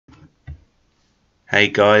Hey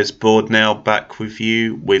guys, Bored now, back with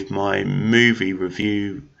you with my movie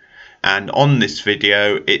review, and on this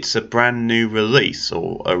video it's a brand new release,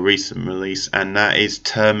 or a recent release, and that is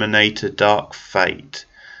Terminator Dark Fate,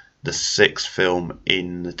 the sixth film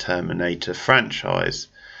in the Terminator franchise.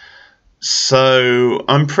 So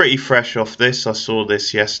I'm pretty fresh off this. I saw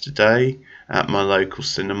this yesterday at my local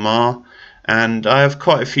cinema, and I have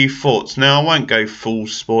quite a few thoughts. Now I won't go full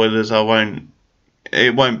spoilers,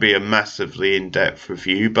 it won't be a massively in-depth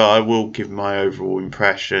review, but I will give my overall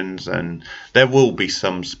impressions, and there will be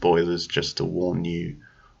some spoilers just to warn you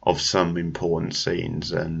of some important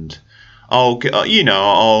scenes, and I'll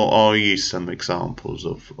use some examples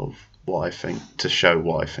of what I think to show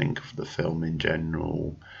what I think of the film in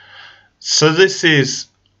general. So this is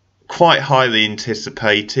quite highly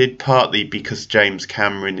anticipated, partly because James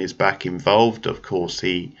Cameron is back involved. Of course,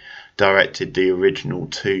 he directed the original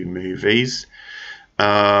two movies.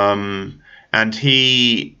 And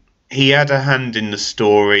he had a hand in the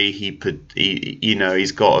story.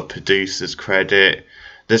 He's got a producer's credit.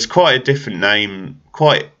 There's quite a different name.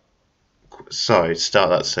 Sorry, start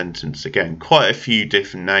that sentence again. Quite a few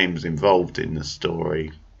different names involved in the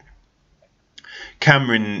story.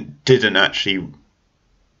 Cameron didn't actually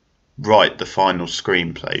write the final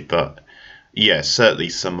screenplay, but yeah, certainly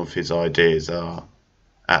some of his ideas are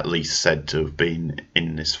at least said to have been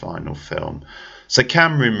in this final film. So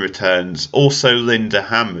Cameron returns, also Linda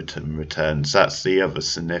Hamilton returns. That's the other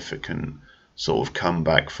significant sort of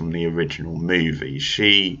comeback from the original movie.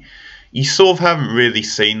 You sort of haven't really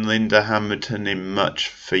seen Linda Hamilton in much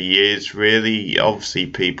for years, really. Obviously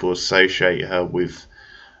people associate her with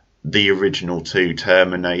the original two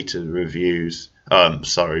Terminator movies.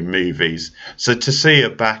 So to see her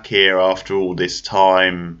back here after all this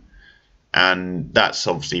time, and that's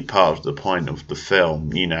obviously part of the point of the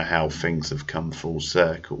film, how things have come full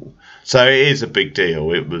circle. So it is a big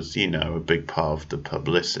deal. It was, a big part of the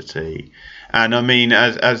publicity. And I mean,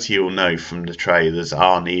 as you'll know from the trailers,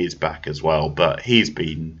 Arnold is back as well, but he's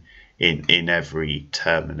been in every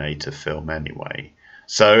Terminator film anyway.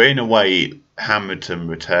 So in a way, Hamilton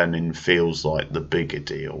returning feels like the bigger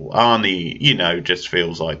deal. Arnie, just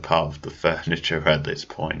feels like part of the furniture at this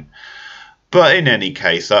point. But in any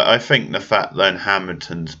case, I think the fact that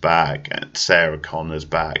Hamilton's back and Sarah Connor's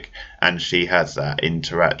back, and she has that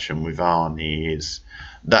interaction with Arnie, is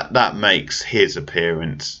that makes his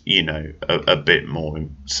appearance, a bit more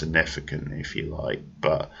significant, if you like.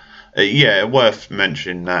 But yeah, worth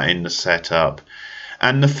mentioning that in the setup.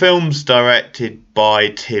 And the film's directed by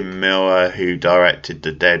Tim Miller, who directed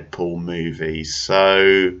the Deadpool movies.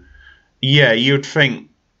 So yeah, you'd think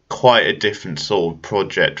quite a different sort of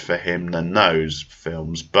project for him than those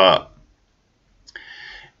films, but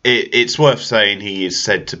it's worth saying he is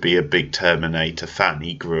said to be a big Terminator fan.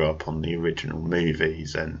 He grew up on the original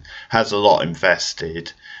movies and has a lot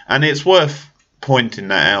invested, and it's worth pointing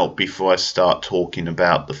that out before I start talking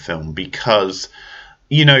about the film, because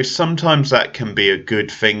sometimes that can be a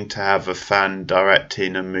good thing to have a fan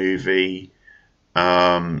directing a movie,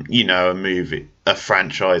 a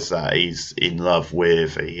franchise that he's in love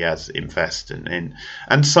with, he has invested in,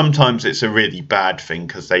 and sometimes it's a really bad thing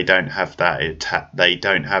because they don't have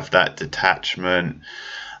that detachment.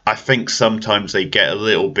 I think sometimes they get a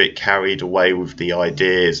little bit carried away with the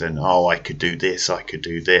ideas, and I could do this,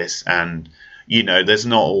 and there's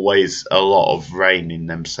not always a lot of reining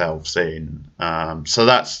themselves in. So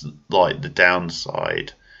that's like the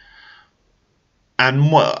downside.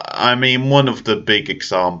 And one of the big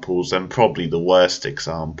examples, and probably the worst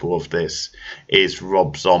example of this, is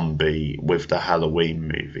Rob Zombie with the Halloween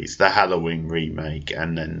movies, the Halloween remake,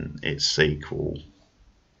 and then its sequel.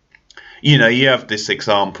 You have this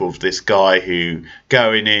example of this guy who,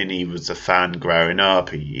 going in, he was a fan growing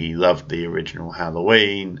up, he loved the original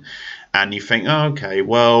Halloween, and you think, oh, okay,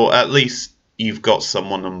 well, at least you've got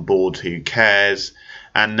someone on board who cares.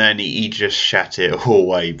 And then he just shat it all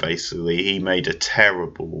away, basically. He made a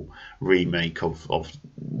terrible remake of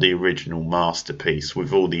the original masterpiece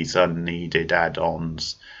with all these unneeded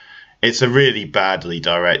add-ons. It's a really badly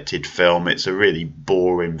directed film. It's a really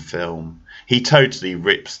boring film. He totally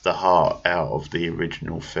rips the heart out of the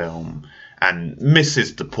original film and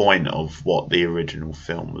misses the point of what the original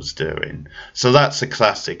film was doing. So that's a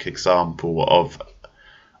classic example of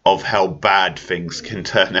how bad things can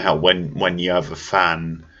turn out when you have a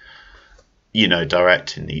fan,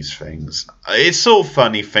 directing these things. It's sort of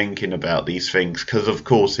funny thinking about these things, because of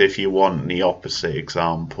course, if you want the opposite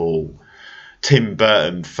example, Tim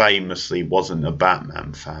Burton famously wasn't a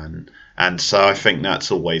Batman fan, and so I think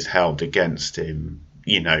that's always held against him,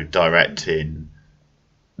 directing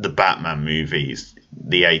the Batman movies.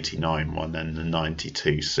 the 89 one and the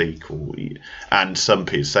 92 sequel. And some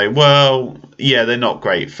people say, well, yeah, they're not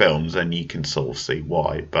great films, and you can sort of see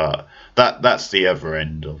why, but that's the other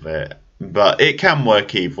end of it. But it can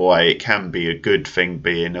work either way. It can be a good thing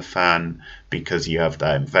being a fan, because you have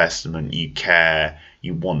that investment, you care,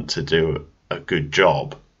 you want to do a good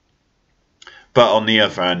job. But on the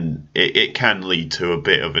other hand, it can lead to a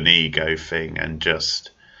bit of an ego thing, and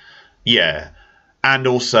just, yeah. And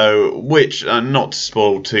also, which, not to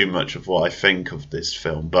spoil too much of what I think of this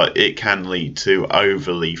film, but it can lead to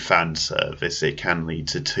overly fan service. It can lead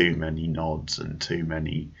to too many nods and too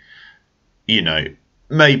many,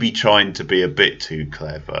 maybe trying to be a bit too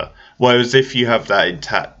clever. Whereas if you have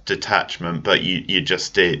that detachment, but you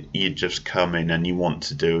just come in and you want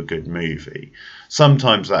to do a good movie,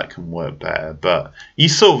 sometimes that can work better. But you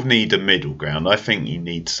sort of need a middle ground. I think you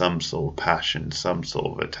need some sort of passion, some sort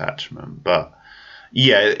of attachment. But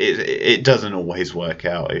yeah, it doesn't always work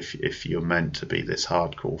out if you're meant to be this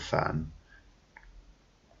hardcore fan.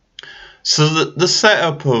 So the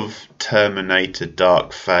setup of Terminator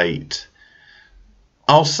Dark Fate,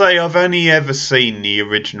 I'll say I've only ever seen the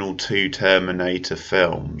original 2 Terminator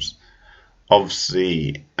films,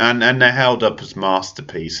 obviously, and they're held up as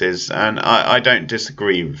masterpieces, and I don't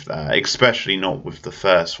disagree with that, especially not with the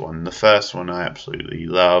first one. The first one I absolutely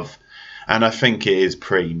love, and I think it is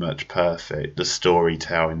pretty much perfect. The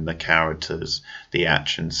storytelling, the characters, the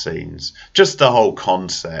action scenes, just the whole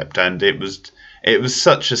concept, and it was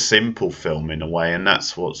such a simple film in a way, and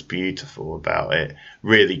that's what's beautiful about it.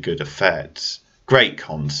 Really good effects. Great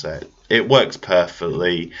concept. It works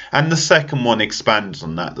perfectly. And the second one expands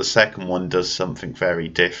on that. The second one does something very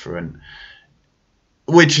different,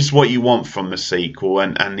 which is what you want from a sequel.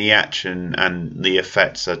 And the action and the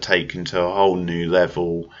effects are taken to a whole new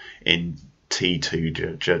level in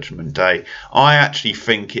T2 Judgment Day. I actually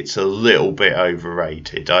think it's a little bit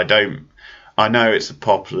overrated. I know it's a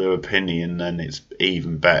popular opinion and it's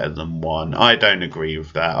even better than 1. I don't agree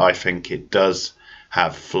with that. I think it does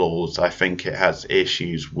have flaws. I think it has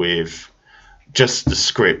issues with just the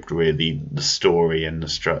script, really, the story and the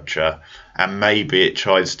structure, and maybe it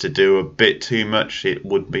tries to do a bit too much. It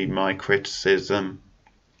would be my criticism,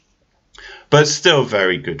 but it's still a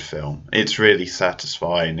very good film. It's really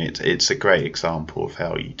satisfying. It's a great example of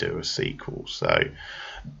how you do a sequel. So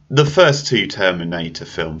the first 2 Terminator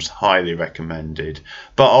films, highly recommended,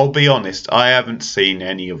 but I'll be honest, I haven't seen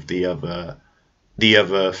any of the other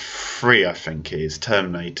 3, I think it is,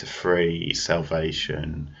 Terminator 3,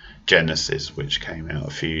 Salvation, Genesis, which came out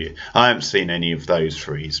a few years. I haven't seen any of those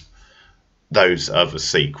other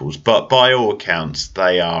sequels, but by all accounts,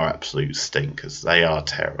 they are absolute stinkers. They are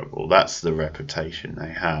terrible. That's the reputation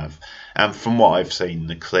they have. And from what I've seen,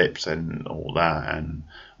 the clips and all that, and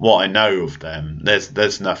what I know of them,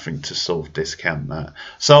 there's nothing to sort of discount that.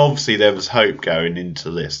 So obviously there was hope going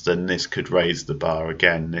into this, and this could raise the bar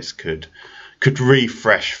again. This could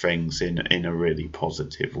refresh things in a really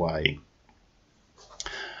positive way.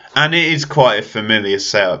 And it is quite a familiar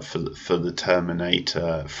setup for the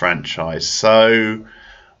Terminator franchise. So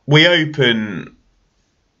we open,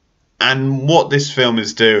 and what this film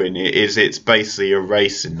is doing is it's basically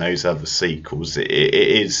erasing those other sequels. It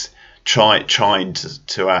is trying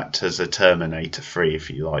to act as a Terminator 3, if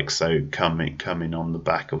you like, so coming on the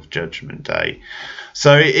back of Judgment Day.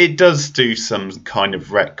 So it does do some kind of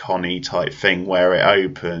retcon-y type thing where it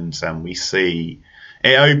opens and we see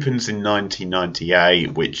it opens in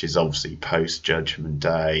 1998, which is obviously post Judgment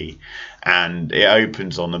Day, and it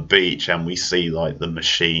opens on a beach and we see like the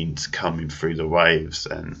machines coming through the waves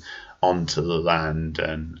and onto the land,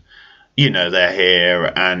 and they're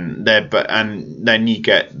here, and then you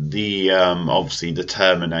get the obviously the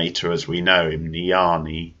Terminator as we know him, the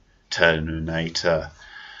Arnie Terminator,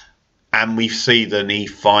 and we see that he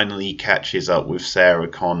finally catches up with Sarah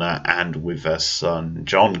Connor and with her son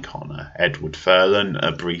John Connor, Edward Furlong,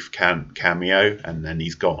 a brief cameo, and then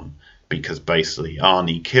he's gone because basically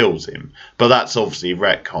Arnie kills him. But that's obviously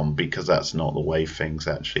retcon because that's not the way things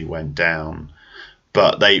actually went down.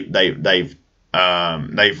 But they've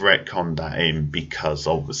retconned that in because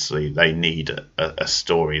obviously they need a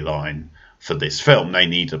storyline for this film. They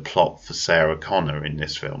need a plot for Sarah Connor in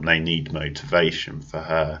this film. They need motivation for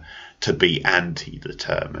her to be anti the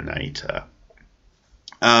Terminator.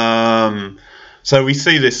 So we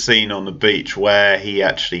see this scene on the beach where he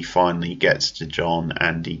actually finally gets to John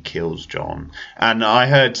and he kills John. And I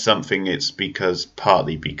heard something, it's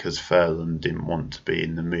partly because Furlong didn't want to be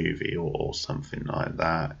in the movie or something like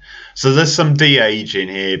that. So there's some de-aging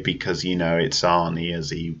here because, it's Arnie as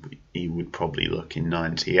he would probably look in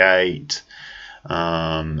 98.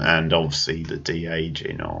 and obviously the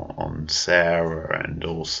de-aging on Sarah, and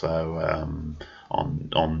also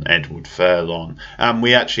on Edward Furlong. And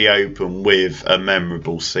we actually open with a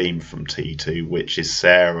memorable scene from T2, which is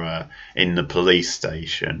Sarah in the police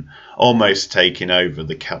station, almost taking over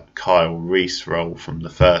the Kyle Reese role from the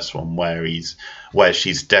first one, where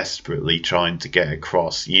she's desperately trying to get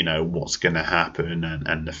across, what's going to happen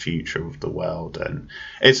and the future of the world. And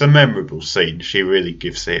it's a memorable scene. She really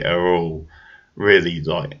gives it her all, really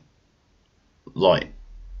like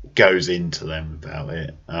goes into them about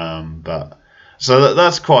it. But so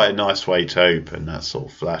that's quite a nice way to open that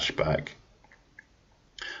sort of flashback.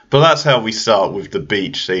 But that's how we start, with the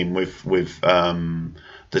beach scene with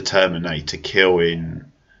the Terminator killing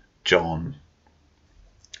John.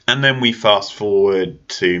 And then we fast forward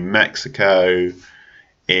to Mexico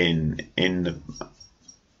in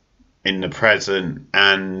the present,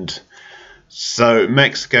 and so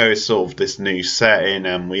Mexico is sort of this new setting,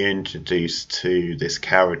 and we're introduced to this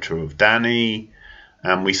character of Danny,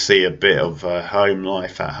 and we see a bit of her home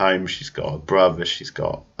life at home. She's got a brother, she's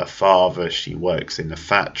got a father, she works in a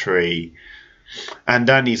factory. And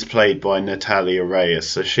Danny's played by Natalia Reyes,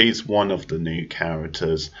 so she's one of the new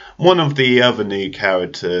characters. One of the other new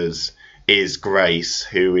characters is Grace,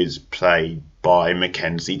 who is played by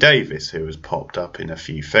Mackenzie Davis, who has popped up in a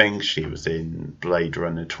few things. She was in Blade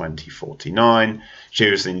Runner 2049. She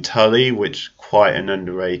was in Tully, which quite an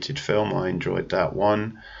underrated film. I enjoyed that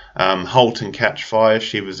one. Halt and Catch Fire,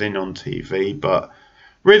 she was in on TV, but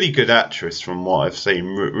really good actress from what I've seen.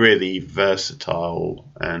 Really versatile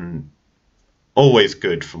and always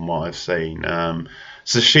good from what I've seen.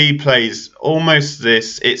 So she plays almost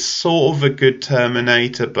this, it's sort of a good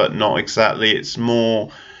Terminator, but not exactly.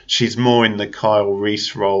 She's more in the Kyle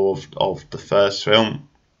Reese role of the first film,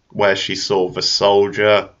 where she's sort of a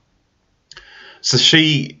soldier. So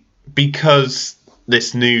because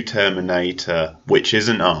this new Terminator, which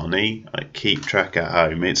isn't Arnie, I keep track at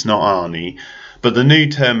home, it's not Arnie, but the new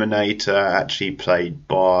Terminator, actually played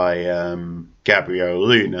by Gabriel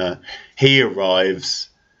Luna, he arrives.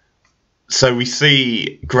 So we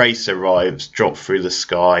see Grace arrives, drop through the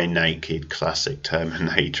sky, naked, classic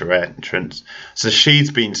Terminator entrance. So she's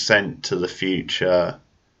been sent to the future,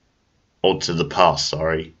 or to the past,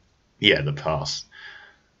 sorry. Yeah, the past.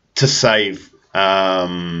 To save,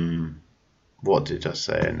 what did I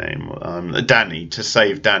say her name? Danny, to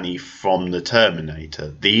save Danny from the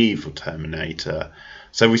Terminator, the evil Terminator.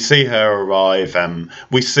 So we see her arrive, and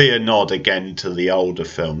we see a nod again to the older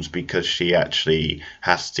films, because she actually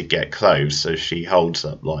has to get clothes. So she holds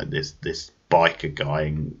up like this biker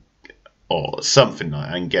guy, or something like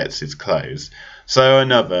that, and gets his clothes. So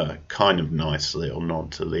another kind of nice little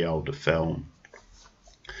nod to the older film.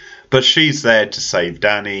 But she's there to save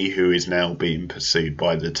Danny, who is now being pursued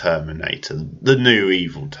by the Terminator, the new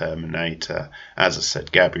evil Terminator. As I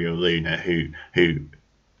said, Gabriel Luna, who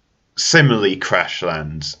similarly crash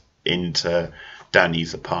lands into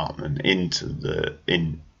Danny's apartment,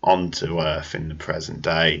 onto Earth in the present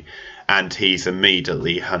day, and he's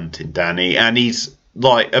immediately hunting Danny. And he's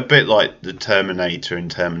a bit like the Terminator in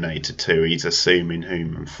Terminator 2. He's assuming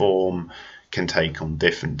human form, can take on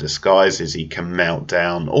different disguises, he can melt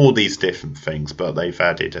down, all these different things, but they've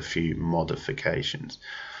added a few modifications.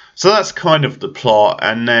 So that's kind of the plot.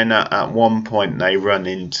 And then at one point they run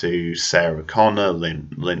into Sarah Connor,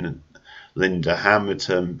 Linda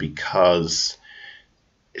Hamilton, because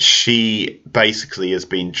she basically has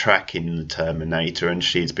been tracking the Terminator, and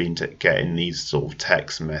she's been getting these sort of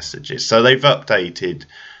text messages. So they've updated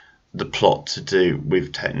the plot to do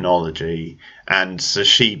with technology, and so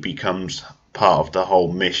she becomes part of the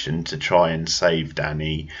whole mission to try and save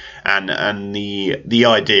Danny. And the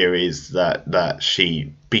idea is that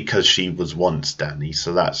she, because she was once Danny,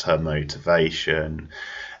 so that's her motivation.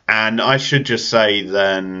 And I should just say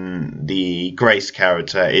then, the Grace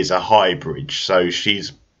character is a hybrid, so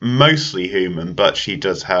she's mostly human, but she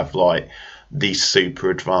does have these super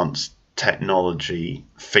advanced technology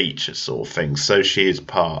feature sort of things, so she is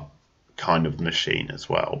part kind of machine as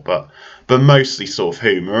well, but mostly sort of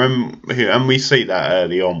human. And we see that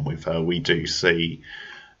early on with her. We do see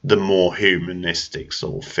the more humanistic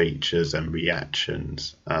sort of features and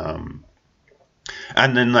reactions. And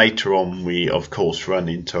then later on, we of course run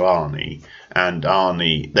into Arnie, and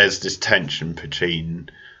Arnie, there's this tension between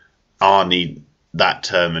Arnie, that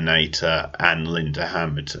Terminator, and Linda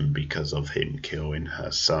Hamilton because of him killing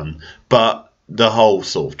her son. But the whole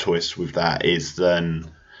sort of twist with that is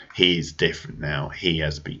then he's different now. He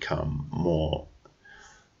has become more,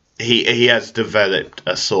 he has developed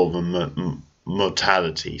a sort of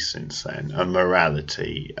mortality since then, a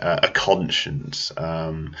morality, a conscience,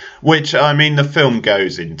 which, I mean, the film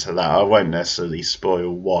goes into that. I won't necessarily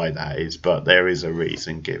spoil why that is, but there is a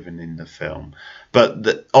reason given in the film.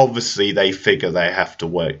 But obviously they figure they have to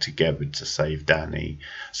work together to save Danny.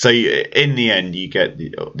 So in the end, you get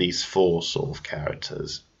these four sort of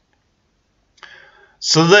characters.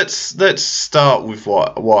 So let's start with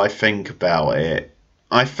what I think about it.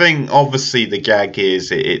 I think obviously the gag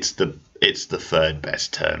is it's the third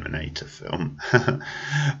best Terminator film,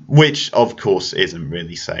 which of course isn't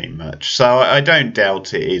really saying much. So I don't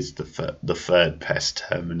doubt it is the third best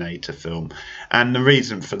Terminator film, and the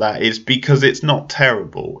reason for that is because it's not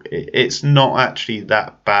terrible. It's not actually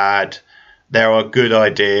that bad. There are good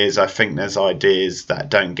ideas. I think there's ideas that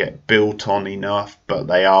don't get built on enough, but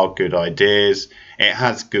they are good ideas. It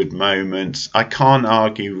has good moments. I can't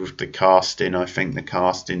argue with the casting. I think the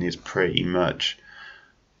casting is pretty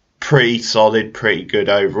solid, pretty good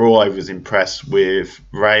overall. I was impressed with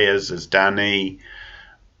Reyes as Danny.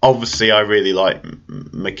 Obviously, I really like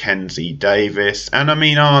Mackenzie Davis. And I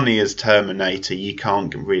mean, Arnie as Terminator, you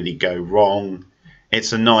can't really go wrong.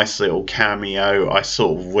 It's a nice little cameo. I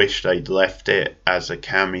sort of wish they'd left it as a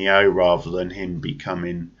cameo rather than him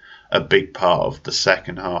becoming a big part of the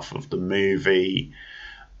second half of the movie.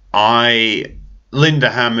 Linda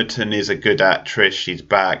Hamilton is a good actress. She's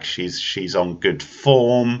back. She's on good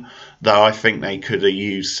form. Though I think they could have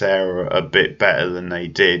used Sarah a bit better than they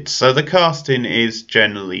did. So the casting is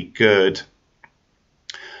generally good.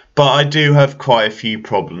 But I do have quite a few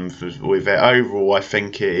problems with it. Overall, I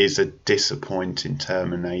think it is a disappointing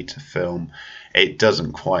Terminator film. It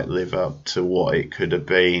doesn't quite live up to what it could have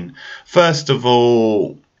been. First of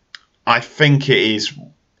all, I think it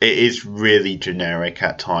is really generic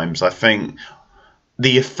at times. I think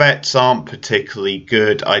the effects aren't particularly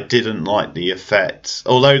good. I didn't like the effects.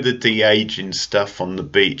 Although the de-aging stuff on the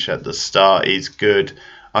beach at the start is good,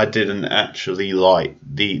 I didn't actually like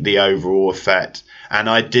the overall effect. And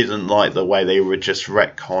I didn't like the way they were just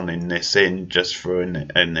retconning this in just for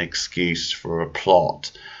an excuse for a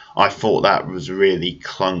plot. I thought that was really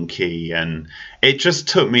clunky, and it just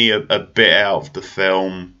took me a bit out of the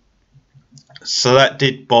film. So that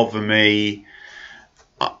did bother me.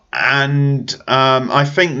 And I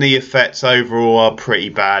think the effects overall are pretty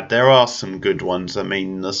bad. There are some good ones. I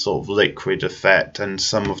mean, the sort of liquid effect and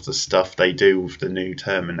some of the stuff they do with the new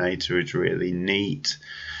Terminator is really neat.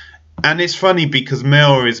 And it's funny because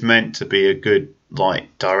Miller is meant to be a good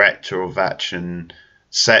director of action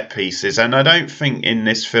set pieces, and I don't think in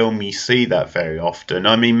this film you see that very often.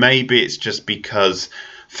 I mean, maybe it's just because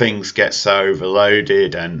things get so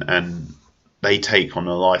overloaded and they take on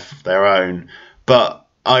a life of their own. But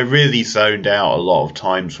I really zoned out a lot of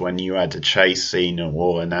times when you had a chase scene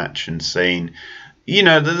or an action scene. You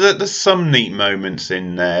know, there's some neat moments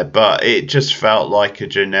in there, but it just felt like a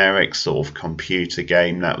generic sort of computer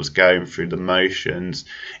game that was going through the motions.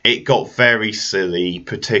 It got very silly,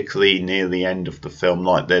 particularly near the end of the film.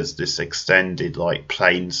 Like, there's this extended,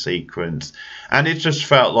 plane sequence, and it just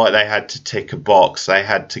felt like they had to tick a box. They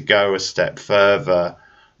had to go a step further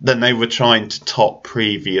than they were trying to top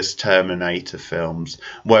previous Terminator films.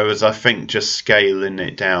 Whereas I think just scaling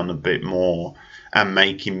it down a bit more and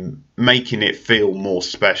making it feel more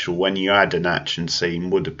special when you add an action scene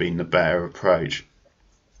would have been the better approach.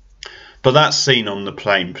 But that scene on the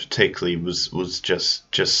plane particularly was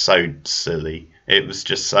just so silly. It was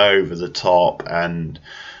just so over the top, and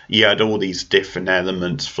you had all these different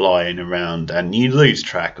elements flying around and you lose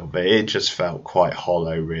track of it. It just felt quite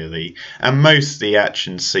hollow, really. And most of the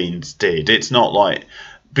action scenes did. It's not like,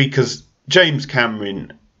 because James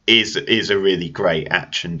Cameron is a really great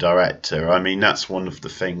action director. I mean, that's one of the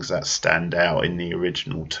things that stand out in the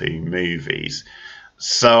original two movies.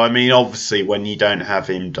 So, I mean, obviously, when you don't have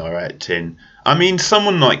him directing, I mean,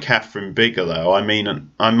 someone like Catherine Bigelow, I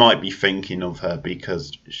mean, I might be thinking of her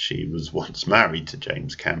because she was once married to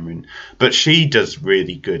James Cameron, but she does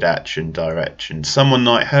really good action direction. Someone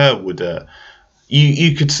like her would,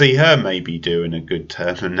 you could see her maybe doing a good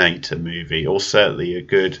Terminator movie, or certainly a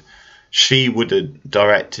good, she would have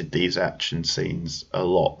directed these action scenes a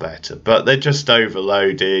lot better, but they're just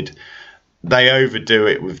overloaded. They overdo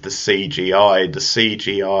it with the CGI. The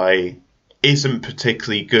CGI isn't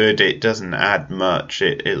particularly good. It doesn't add much.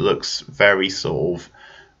 It looks very sort of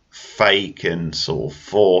fake and sort of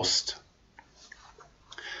forced.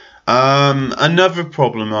 Another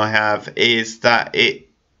problem I have is that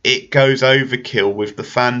it goes overkill with the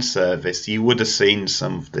fan service. You would have seen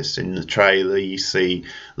some of this in the trailer. You see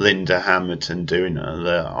Linda Hamilton doing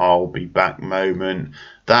the "I'll be back" moment.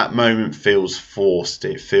 That moment feels forced.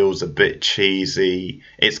 It feels a bit cheesy.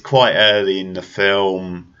 It's quite early in the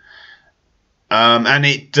film. And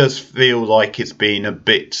it does feel like it's being a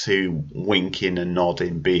bit too winking and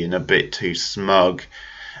nodding, being a bit too smug.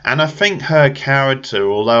 And I think her character,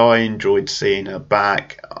 although I enjoyed seeing her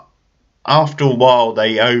back, after a while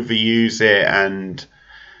they overuse it, and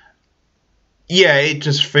yeah, it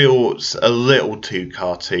just feels a little too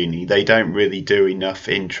cartoony. They don't really do enough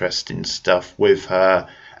interesting stuff with her,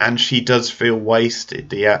 and she does feel wasted.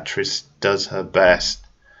 The actress does her best.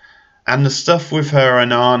 And the stuff with her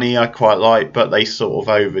and Arnie I quite like, but they sort of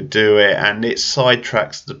overdo it, and it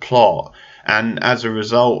sidetracks the plot. And as a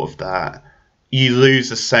result of that, you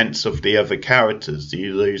lose a sense of the other characters.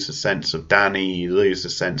 You lose a sense of Danny, you lose a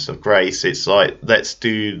sense of Grace. It's like, let's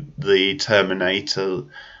do the Terminator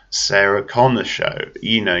Sarah Connor show.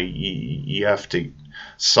 You know, you have to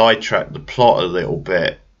sidetrack the plot a little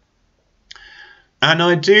bit. And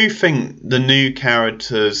I do think the new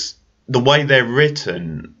characters, the way they're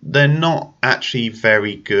written, they're not actually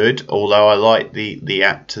very good, although I like the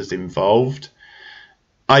actors involved.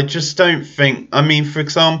 I just don't think, I mean, for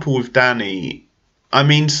example, with Danny, I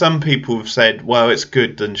mean, some people have said, well, it's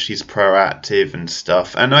good that she's proactive and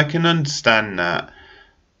stuff, and I can understand that.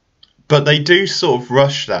 But they do sort of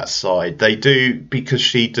rush that side. They do, because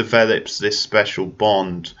she develops this special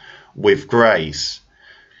bond with Grace.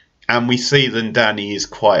 And we see that Danny is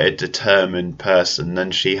quite a determined person,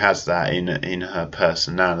 and she has that in her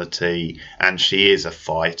personality, and she is a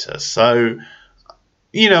fighter. So,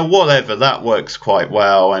 you know, whatever, that works quite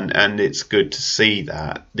well, and it's good to see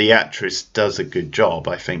that. The actress does a good job.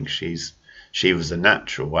 I think she was a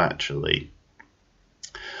natural, actually.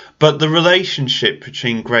 But the relationship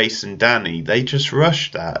between Grace and Danny, they just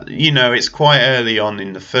rushed that. You know, it's quite early on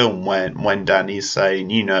in the film when Danny's saying,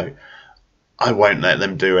 you know, I won't let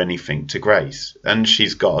them do anything to Grace. And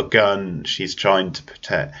she's got a gun, she's trying to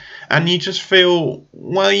protect. And you just feel,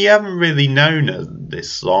 well, you haven't really known her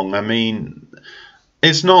this long. I mean,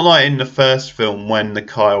 it's not like in the first film when the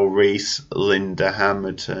Kyle Reese, Linda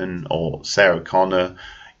Hamilton, or Sarah Connor,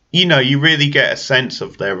 you know, you really get a sense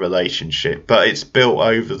of their relationship, but it's built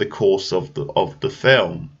over the course of the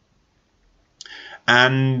film.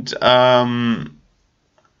 And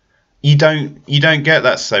you don't get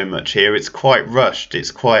that so much here. It's quite rushed.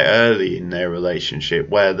 It's quite early in their relationship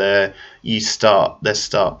where they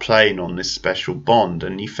start playing on this special bond,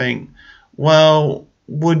 and you think, well,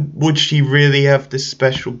 would she really have this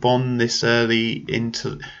special bond this early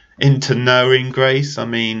into knowing Grace? I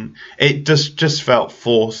mean, it just felt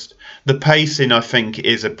forced. The pacing, I think,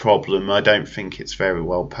 is a problem. I don't think it's very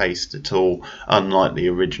well paced at all, unlike the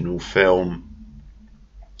original film.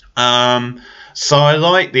 So I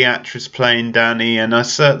like the actress playing Danny, and I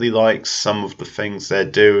certainly like some of the things they're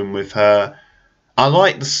doing with her. I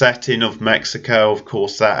like the setting of Mexico. Of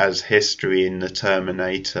course, that has history in the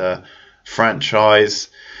Terminator franchise.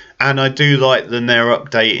 And I do like that they're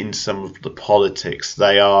updating some of the politics.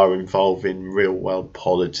 They are involving real world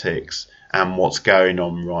politics and what's going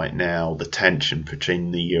on right now. The tension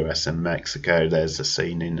between the US and Mexico. There's a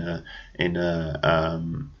scene in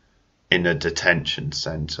a detention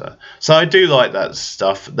center. So I do like that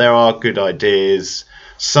stuff. There are good ideas.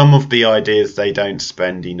 Some of the ideas they don't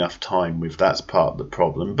spend enough time with. That's part of the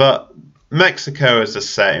problem. But Mexico as a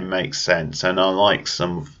setting makes sense, and I like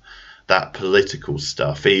some of that political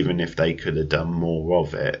stuff, even if they could have done more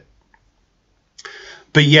of it.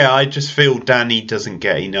 But yeah, I just feel Danny doesn't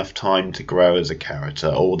get enough time to grow as a character,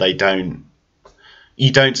 or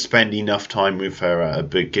you don't spend enough time with her at the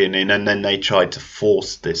beginning, and then they try to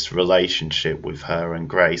force this relationship with her and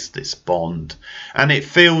Grace, this bond. And it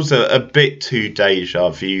feels a bit too deja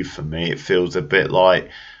vu for me. It feels a bit like,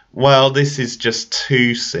 well, this is just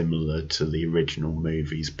too similar to the original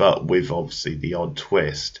movies, but with obviously the odd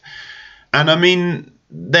twist. And I mean,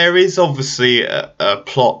 there is obviously a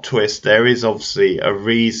plot twist. There is obviously a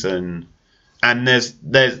reason, and there's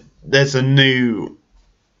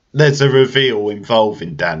a reveal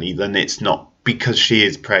involving Danny. Then it's not because she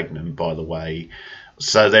is pregnant, by the way.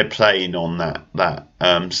 So they're playing on that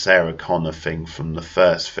Sarah Connor thing from the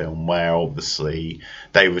first film, where obviously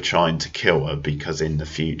they were trying to kill her because in the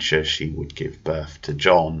future she would give birth to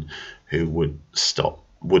John, who would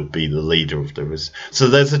be the leader of the so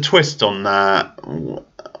there's a twist on that.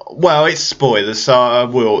 Well, it's spoilers, so I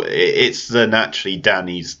will. It's then actually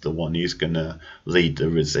Danny's the one who's gonna lead the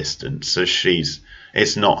resistance. So she's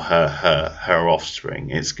It's not her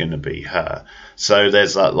offspring. It's going to be her. So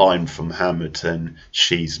there's that line from Hamilton,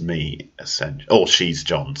 "She's me," essentially, or "She's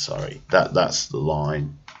John." Sorry, that's the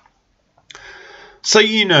line. So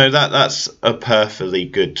that's a perfectly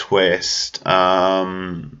good twist.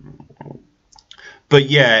 But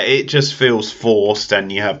yeah, it just feels forced, and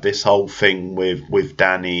you have this whole thing with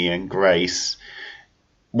Danny and Grace,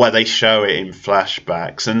 where they show it in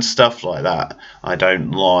flashbacks and stuff like that. I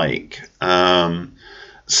don't like.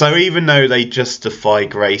 So even though they justify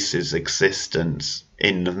Grace's existence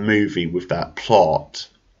in the movie with that plot,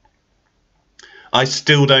 I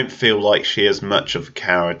still don't feel like she has much of a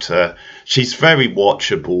character. She's very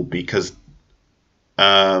watchable because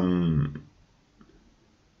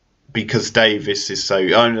Davis is so...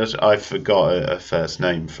 I forgot her first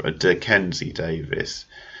name, for Mackenzie Davis.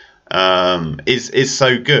 Is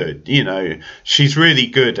so good. She's really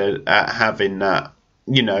good at having that,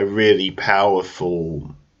 really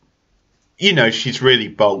powerful... she's really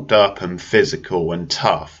bulked up and physical and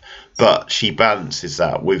tough, but she balances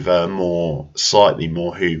that with a slightly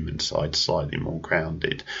more human side, slightly more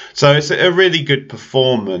grounded. So it's a really good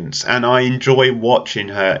performance, and I enjoy watching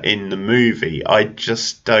her in the movie. I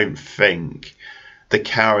just don't think the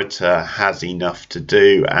character has enough to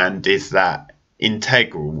do and is that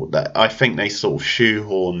integral. That I think they sort of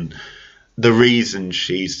shoehorn the reason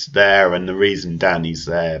she's there and the reason Danny's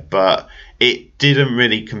there, but it didn't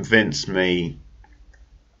really convince me.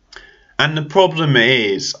 And the problem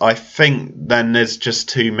is, I think then there's just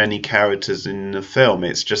too many characters in the film.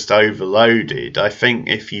 It's just overloaded. I think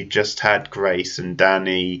if you just had Grace and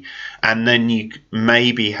Danny, and then you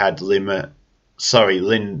maybe had Linda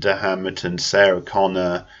Hamilton, Sarah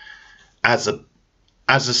Connor as a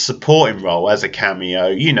supporting role, as a cameo,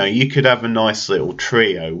 you could have a nice little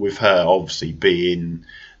trio with her obviously being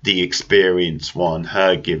the experienced one,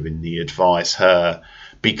 her giving the advice,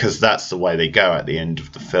 because that's the way they go at the end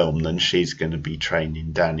of the film. Then she's going to be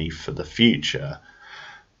training Danny for the future.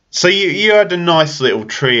 So you had a nice little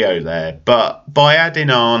trio there, but by adding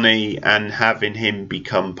Arnie and having him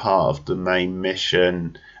become part of the main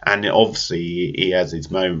mission, and obviously he has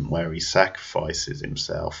his moment where he sacrifices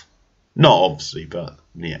himself. Not obviously, but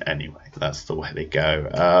yeah, anyway, that's the way they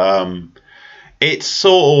go.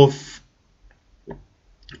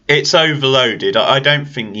 It's overloaded. I don't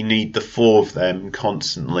think you need the four of them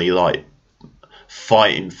constantly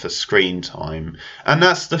fighting for screen time. And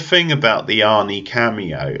that's the thing about the Arnie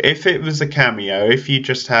cameo. If it was a cameo, if you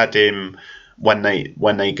just had him when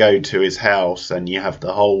they go to his house and you have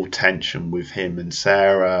the whole tension with him and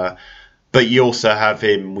Sarah, but you also have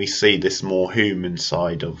him, we see this more human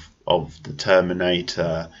side of the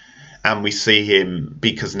Terminator, and we see him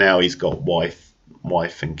because now he's got wife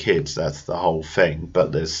and kids. That's the whole thing.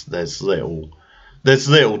 But there's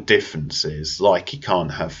little differences, like he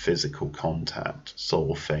can't have physical contact,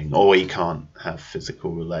 sort of thing, or he can't have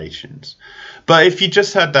physical relations. But if you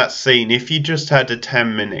just had that scene, if you just had a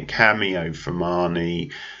 10-minute cameo from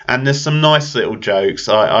Arnie, and there's some nice little jokes.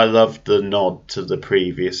 I love the nod to the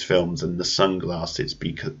previous films and the sunglasses,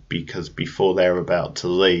 because before they're about to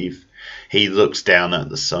leave, he looks down at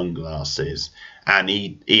the sunglasses and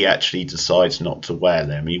he actually decides not to wear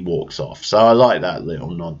them. He walks off. So I like that little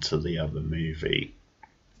nod to the other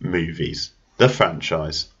movies, the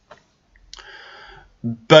franchise.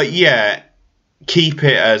 But yeah, keep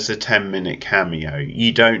it as a 10-minute cameo.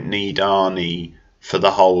 You don't need Arnie for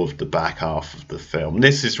the whole of the back half of the film.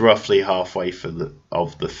 This is roughly halfway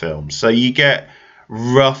of the film. So you get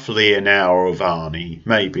roughly an hour of Arnie,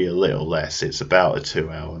 maybe a little less. It's about a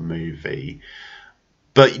 2-hour movie.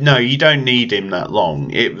 But no, you don't need him that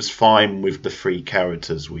long. It was fine with the three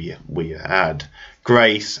characters we had.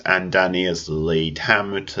 Grace and Danny as the lead,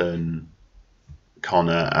 Hamilton,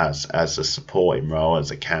 Connor as a supporting role,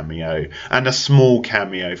 as a cameo, and a small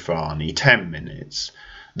cameo for Arnie, 10 minutes.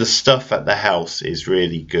 The stuff at the house is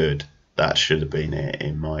really good. That should have been it,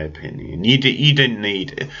 in my opinion. You didn't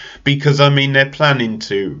need it, because I mean they're planning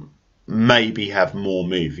to maybe have more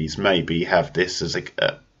movies, maybe have this as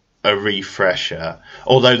a refresher.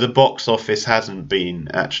 Although the box office hasn't been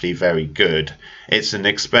actually very good. It's an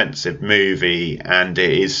expensive movie and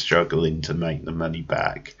it is struggling to make the money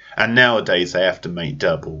back. And nowadays they have to make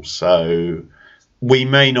double, so we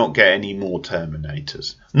may not get any more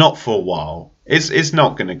Terminators. Not for a while. It's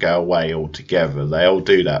not going to go away altogether. They'll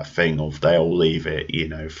do that thing of they'll leave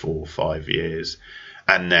it, 4 or 5 years,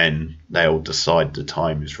 and then they'll decide the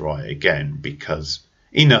time is right again, because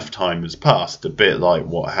enough time has passed, a bit like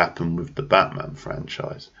what happened with the Batman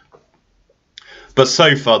franchise. But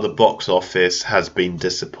so far the box office has been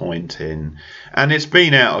disappointing, and it's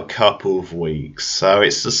been out a couple of weeks, so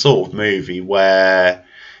it's the sort of movie where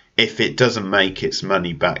if it doesn't make its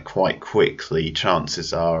money back quite quickly,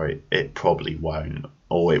 chances are it probably won't,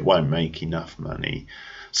 or it won't make enough money.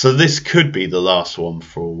 So this could be the last one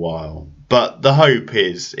for a while. But the hope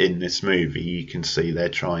is, in this movie, you can see they're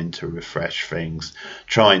trying to refresh things,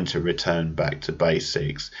 trying to return back to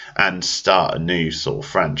basics and start a new sort of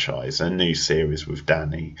franchise, a new series with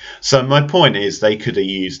Danny. So my point is, they could have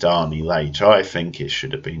used Arnie later. I think it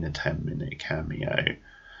should have been a 10-minute cameo.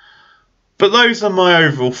 But those are my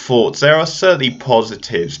overall thoughts. There are certainly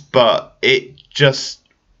positives, but the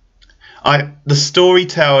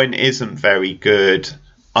storytelling isn't very good.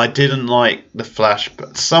 I didn't like the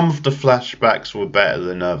flashbacks. Some of the flashbacks were better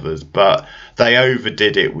than others, but they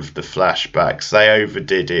overdid it with the flashbacks. They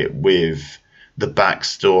overdid it with the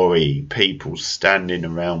backstory, people standing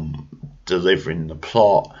around delivering the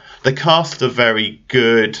plot. The cast are very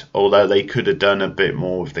good, although they could have done a bit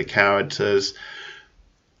more with the characters.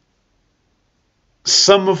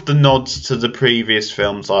 Some of the nods to the previous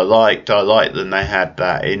films I liked. I liked that they had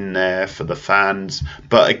that in there for the fans.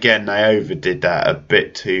 But again, they overdid that a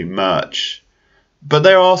bit too much. But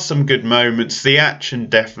there are some good moments. The action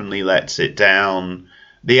definitely lets it down.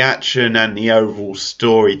 The action and the overall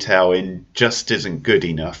storytelling just isn't good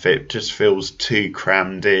enough. It just feels too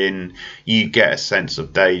crammed in. You get a sense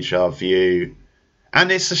of deja vu. And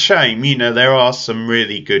it's a shame, there are some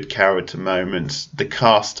really good character moments. The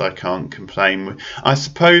cast I can't complain with. I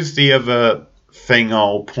suppose the other thing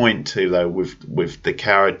I'll point to, though, with the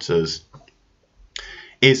characters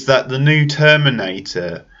is that the new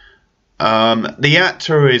Terminator, the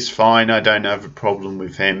actor is fine. I don't have a problem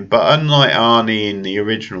with him. But unlike Arnie in the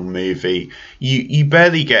original movie, you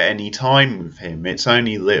barely get any time with him. It's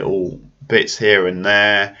only little bits here and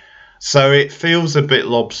there. So it feels a bit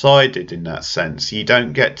lopsided in that sense. You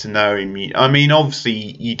don't get to know him. I mean, obviously,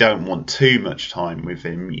 you don't want too much time with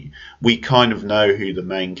him. We kind of know who the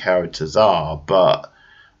main characters are, but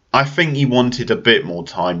I think you wanted a bit more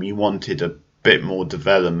time. You wanted a bit more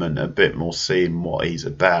development, a bit more seeing what he's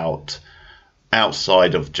about,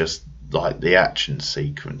 outside of just like the action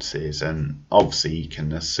sequences. And obviously, you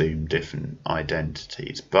can assume different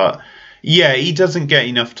identities. But yeah, he doesn't get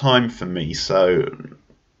enough time for me, so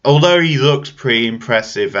although he looks pretty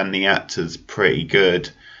impressive and the actor's pretty good,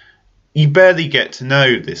 you barely get to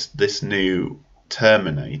know this new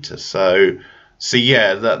Terminator. So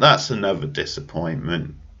yeah, that's another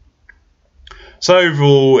disappointment. So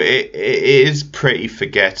overall, it is pretty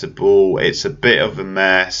forgettable. It's a bit of a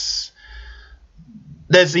mess.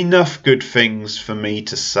 There's enough good things for me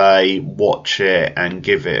to say, watch it and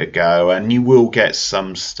give it a go, and you will get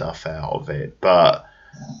some stuff out of it, but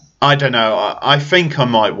I don't know. I think I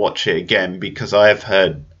might watch it again because I have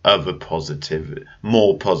heard other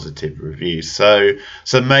more positive reviews. So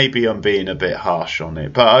maybe I'm being a bit harsh on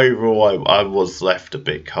it. But overall, I was left a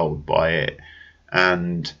bit cold by it.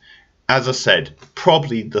 And as I said,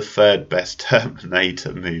 probably the third best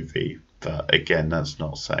Terminator movie. But again, that's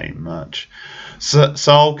not saying much. So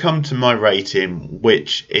I'll come to my rating,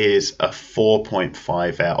 which is a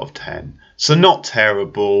 4.5 out of 10. So not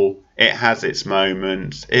terrible. It has its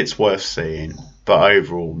moments. It's worth seeing. But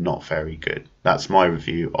overall, not very good. That's my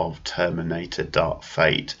review of Terminator Dark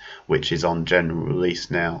Fate, which is on general release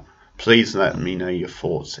now. Please let me know your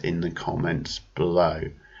thoughts in the comments below.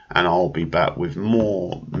 And I'll be back with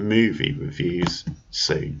more movie reviews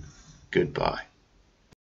soon. Goodbye.